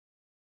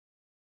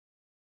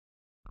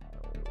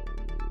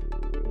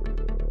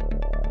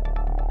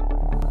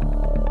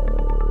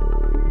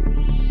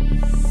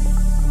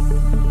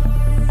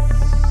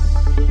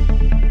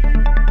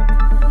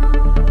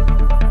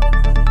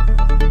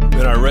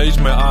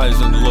raised my eyes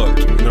and looked,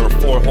 and there were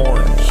 4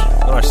 horns.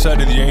 And I said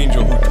to the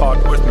angel who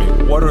talked with me,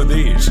 "What are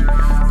these?"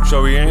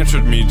 So he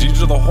answered me,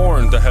 "These are the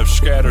horns that have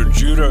scattered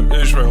Judah,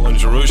 Israel, and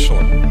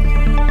Jerusalem."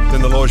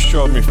 Then the Lord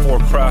showed me 4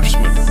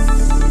 craftsmen.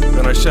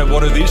 And I said,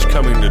 "What are these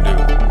coming to do?"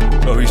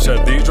 So he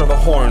said, "These are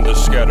the horns that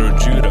scattered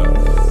Judah,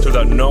 so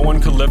that no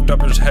one could lift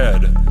up his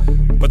head.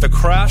 But the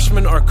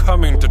craftsmen are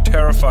coming to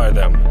terrify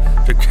them,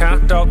 to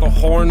cast out the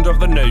horns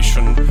of the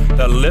nation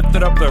that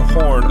lifted up their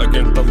horn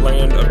against the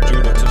land of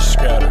Judah to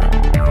scatter it."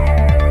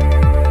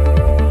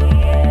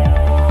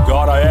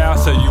 God, I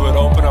ask that you would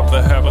open up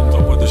the heavens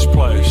over this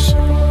place.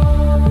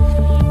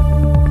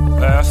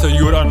 I ask that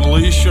you would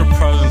unleash your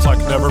presence like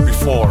never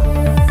before.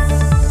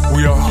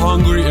 We are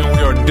hungry and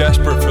we are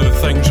desperate for the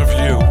things of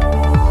you.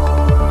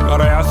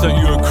 God, I ask that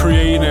you would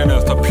create in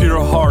us a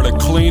pure heart, a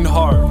clean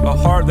heart, a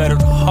heart that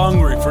is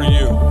hungry for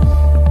you.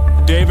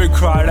 David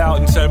cried out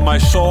and said, "My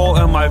soul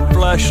and my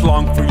flesh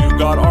long for you."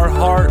 God, our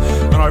heart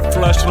and our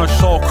flesh and our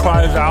soul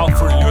cries out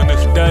for you in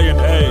this day and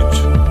age.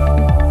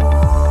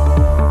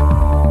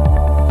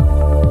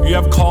 You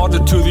have called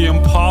it to the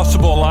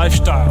impossible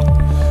lifestyle.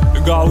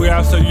 And God, we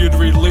ask that you'd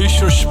release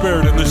your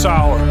spirit in this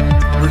hour.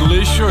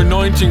 Release your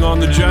anointing on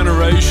the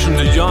generation,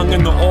 the young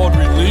and the old.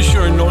 Release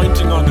your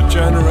anointing on the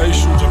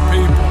generations of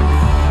people.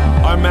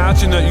 I'm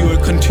asking that you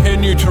would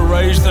continue to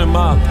raise them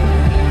up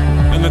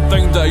in the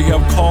things that you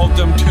have called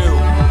them to.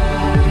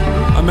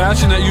 I'm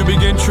asking that you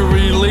begin to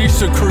release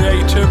the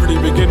creativity,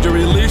 begin to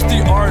release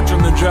the art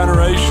in the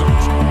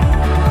generations.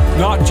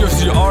 Not just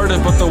the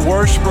artists, but the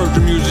worshipers, the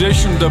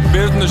musicians, the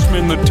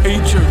businessmen, the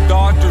teachers,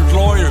 doctors,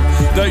 lawyers,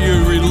 that you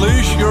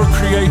release your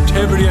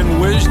creativity and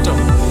wisdom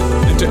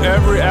into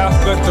every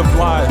aspect of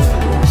life.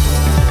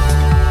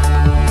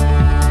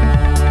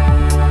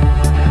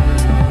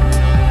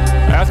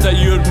 Ask that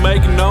you would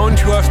make known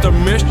to us the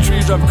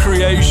mysteries of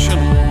creation.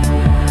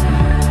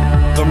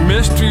 The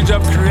mysteries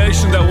of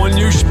creation, that when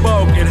you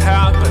spoke, it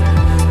happened.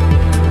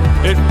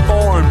 It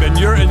formed, and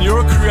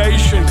your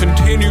creation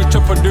continues to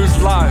produce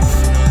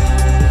life.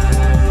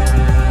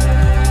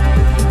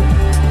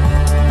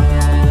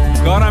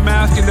 God, I'm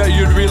asking that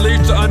you'd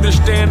release the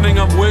understanding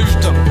of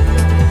wisdom.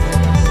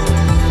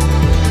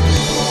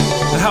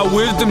 And how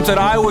wisdom said,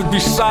 "I was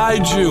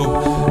beside you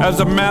as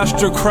a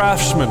master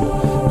craftsman."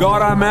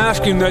 God, I'm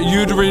asking that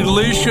you'd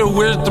release your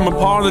wisdom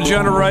upon the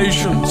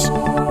generations.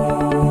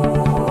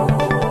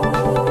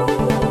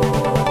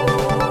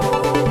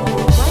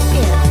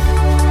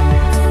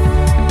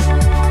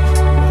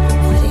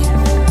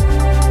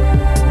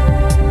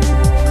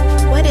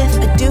 What if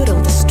a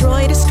doodle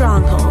destroyed a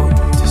stronghold?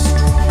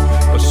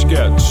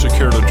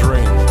 Secured a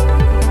dream.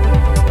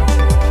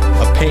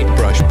 A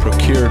paintbrush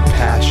procured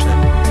passion.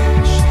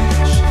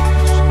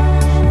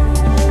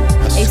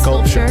 A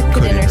sculpture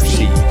could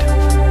intercede.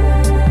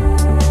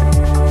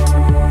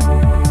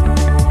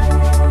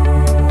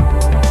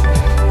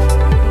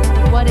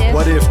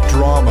 What if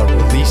drama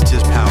released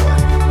his power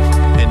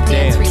and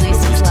dance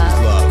released his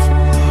love?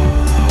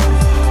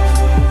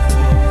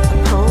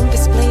 A poem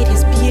displayed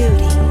his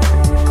beauty.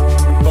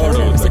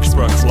 Photos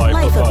express life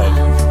above.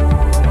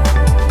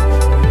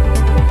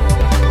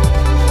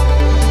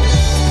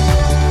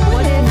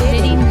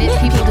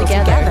 People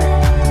together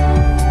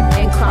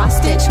and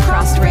cross-stitch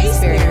crossed race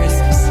barriers.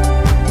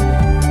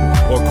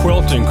 Or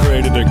quilting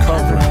created a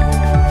covering,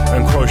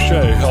 and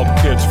crochet helped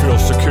kids feel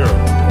secure.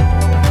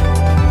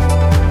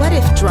 What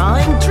if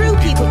drawing drew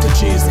people to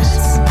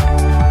Jesus?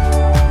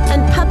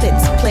 And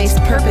puppets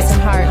placed purpose in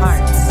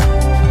hearts?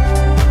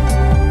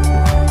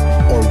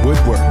 Or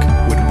woodwork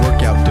would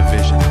work out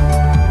division,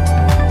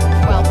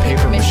 While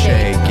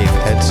papier-mâché gave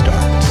head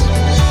starts.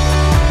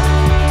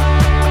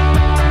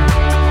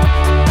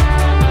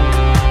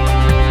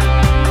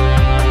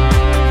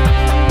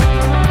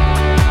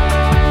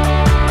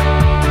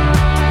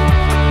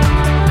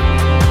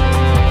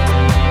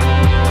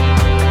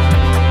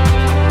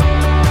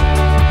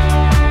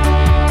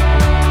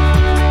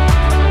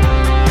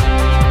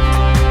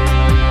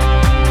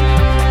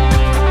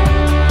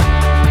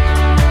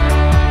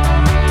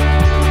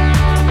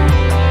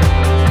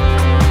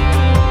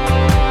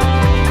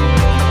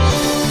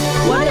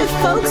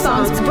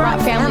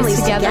 Brought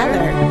families together.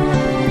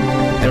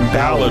 And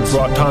ballads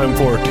brought time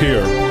for a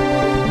tear.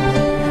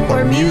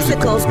 Or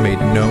musicals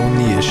made known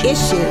the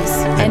issues.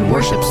 And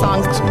worship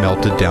songs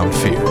melted down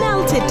fear.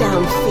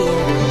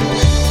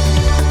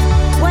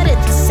 What if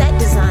set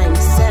design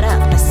set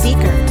up a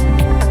seeker?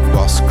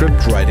 While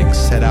script writing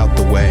set out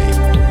the way.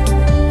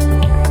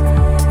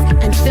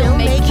 And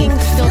filmmaking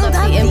filled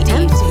up the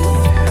empty.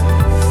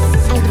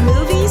 And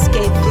movies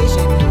gave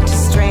vision to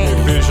strays.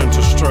 Vision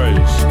to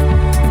strays.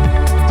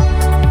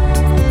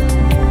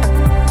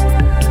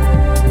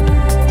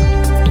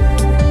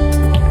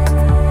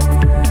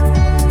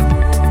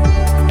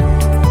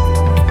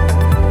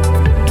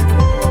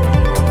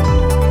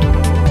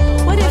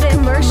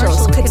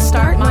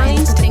 Start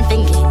minds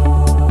thinking.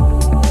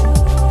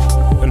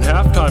 And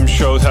halftime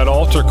shows had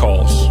altar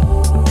calls.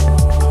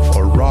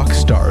 Or rock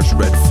stars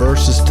read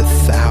verses to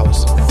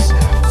thousands.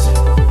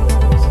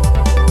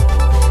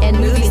 And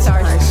movie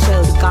stars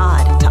showed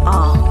God to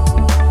all.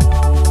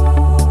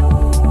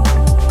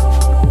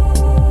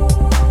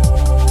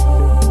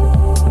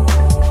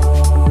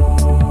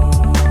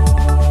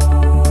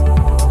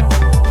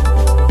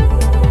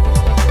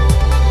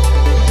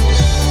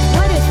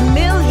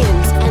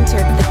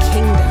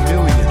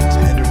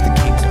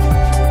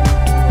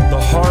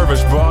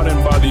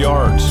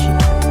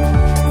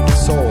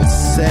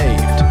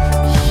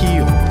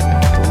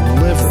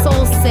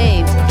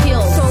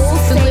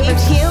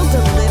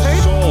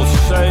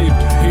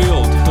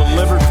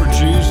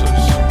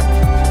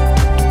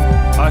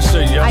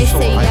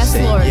 Yes,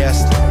 say Lord.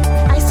 yes, Lord.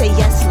 I say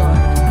yes, Lord.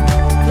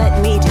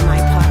 Let me do my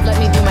part. Let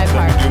me do my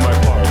part. Do my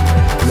part.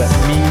 Let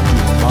me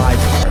do my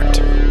part.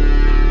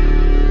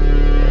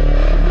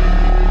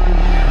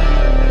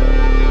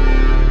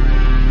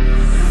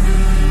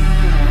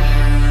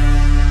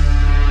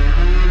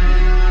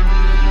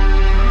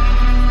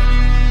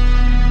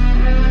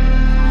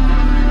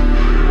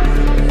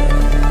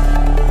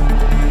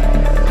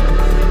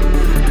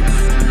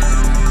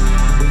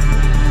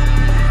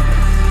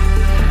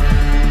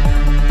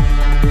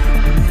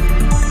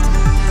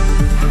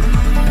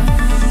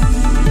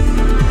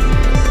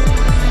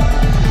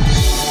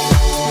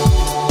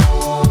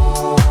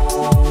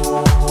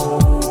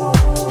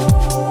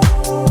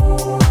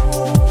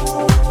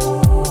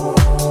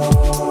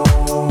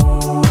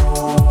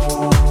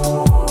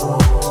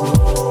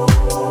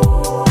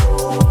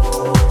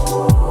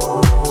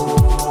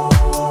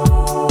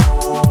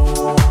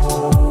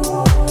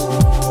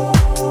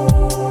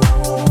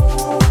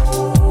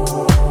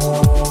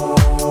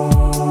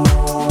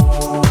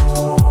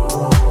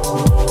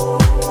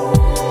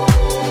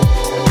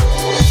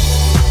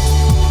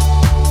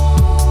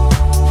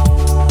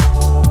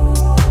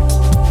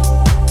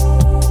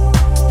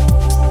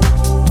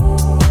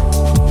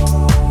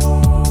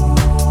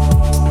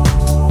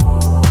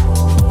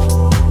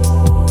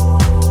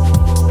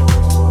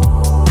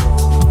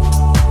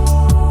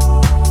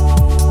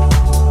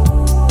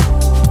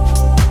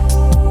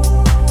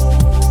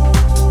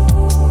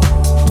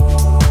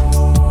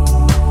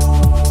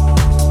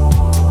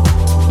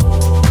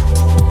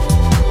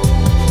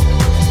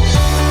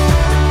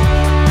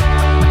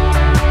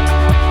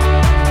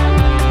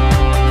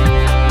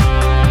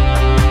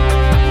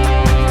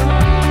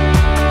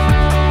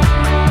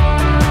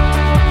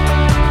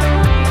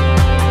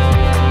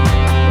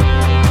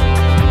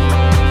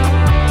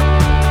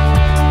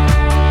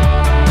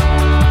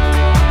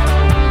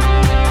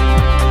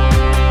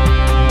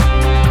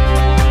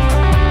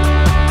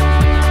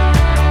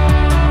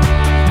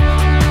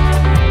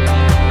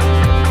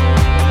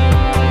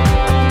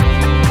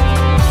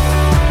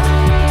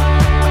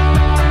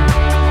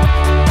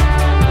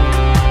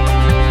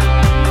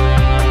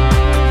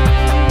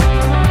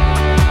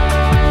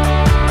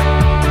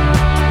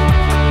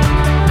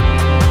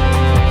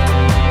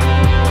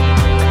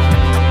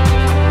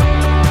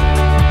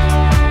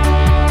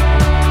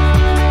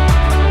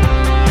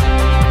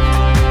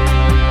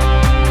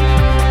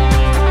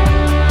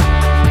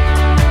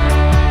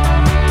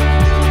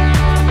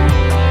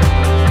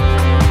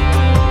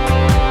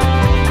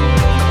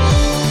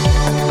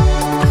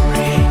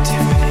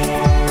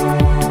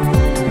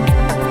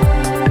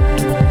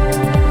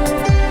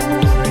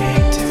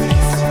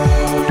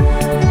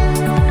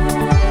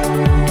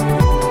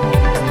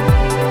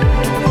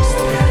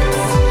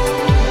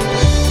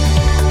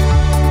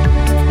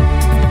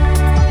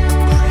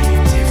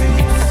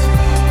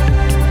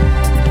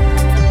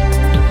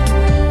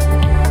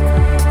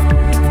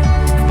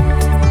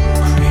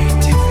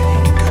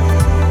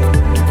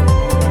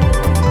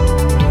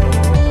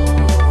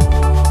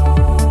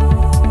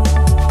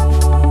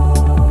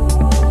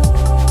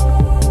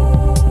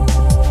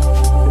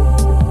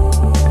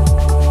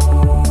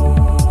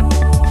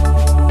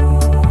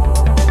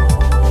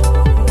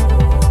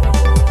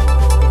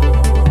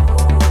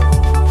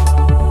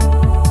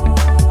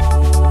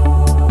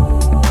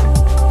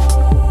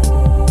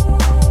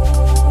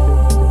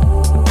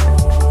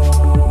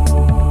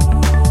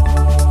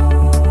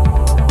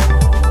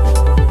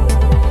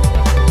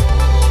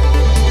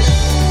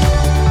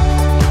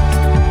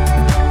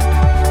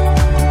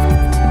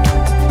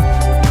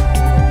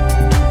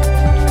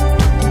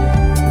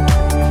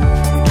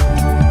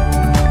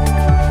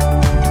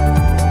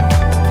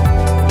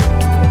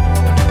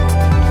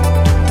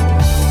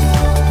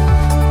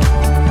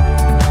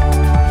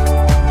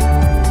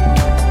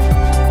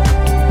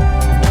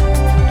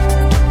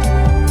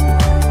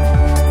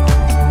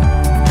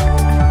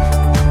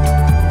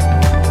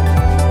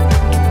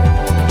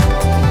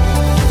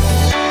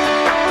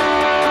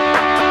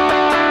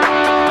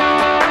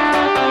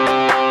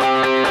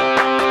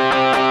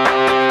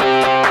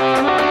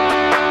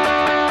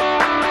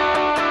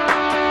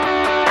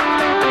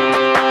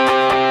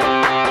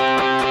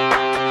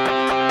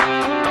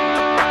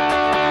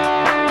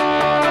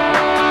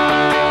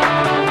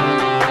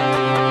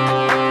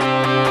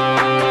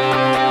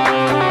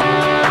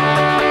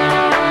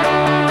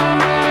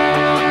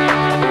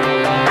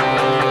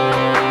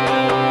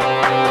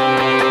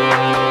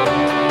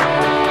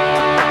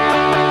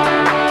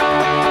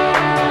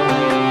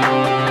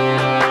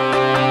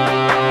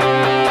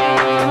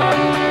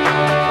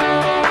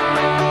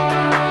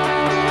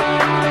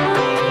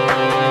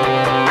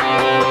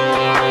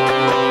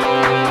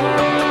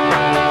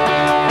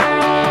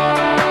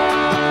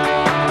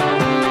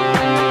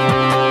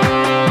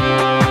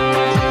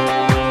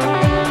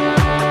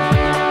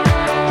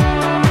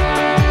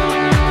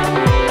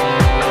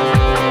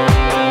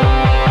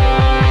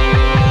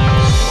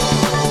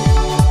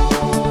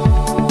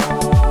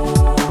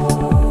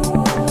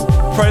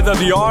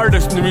 The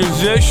artist and the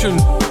musician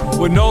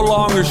would no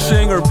longer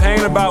sing or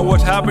paint about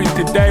what's happening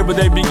today, but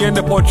they begin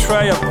to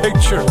portray a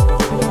picture.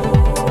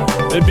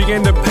 They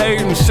begin to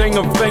paint and sing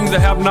of things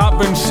that have not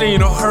been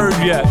seen or heard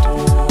yet.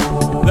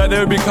 That they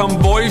would become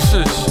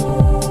voices.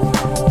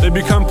 They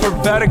become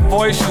prophetic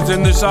voices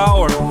in this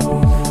hour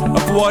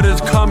of what is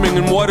coming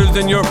and what is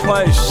in your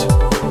place.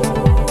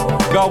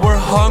 God, we're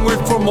hungry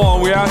for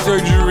more. We ask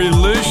that you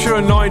release your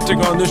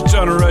anointing on this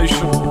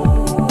generation.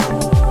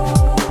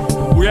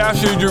 We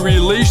ask you to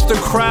release the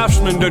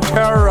craftsmen to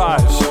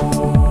terrorize.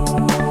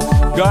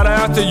 God, I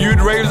ask that you'd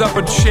raise up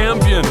a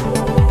champion.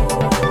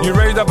 You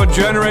raise up a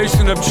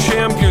generation of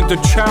champions to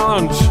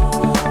challenge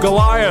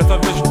Goliath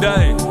of this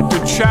day,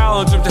 to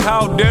challenge him to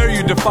how dare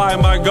you defy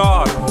my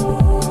God?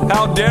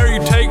 How dare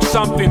you take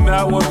something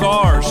that was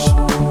ours?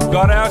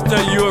 God, I ask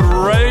that you would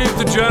raise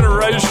the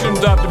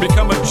generations up to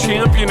become a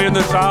champion in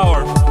this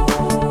hour,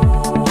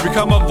 to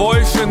become a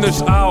voice in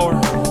this hour.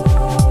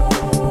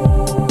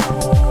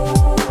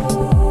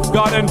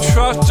 God,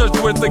 entrust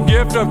us with the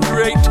gift of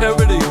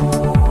creativity.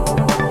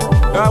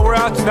 God, we're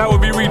asking that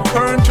would be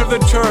returned to the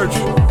church.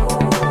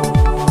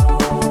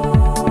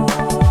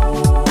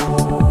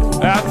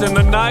 Ask in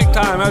the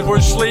nighttime as we're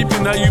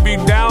sleeping that you be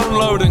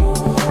downloading.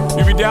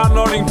 You be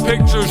downloading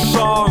pictures,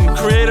 songs,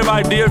 creative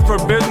ideas for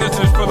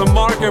businesses, for the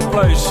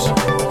marketplace.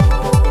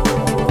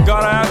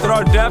 God, I ask that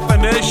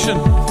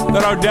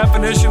our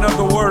definition of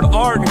the word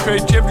art and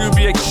creativity would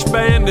be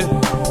expanded.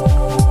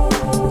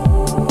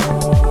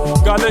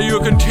 God, that you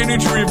will continue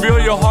to reveal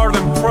your heart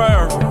in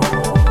prayer.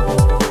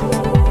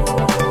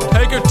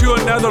 Take it to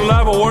another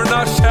level. We're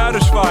not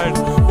satisfied.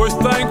 We're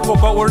thankful,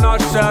 but we're not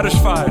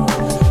satisfied.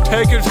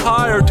 Take us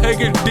higher,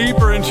 take us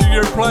deeper into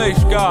your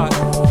place, God.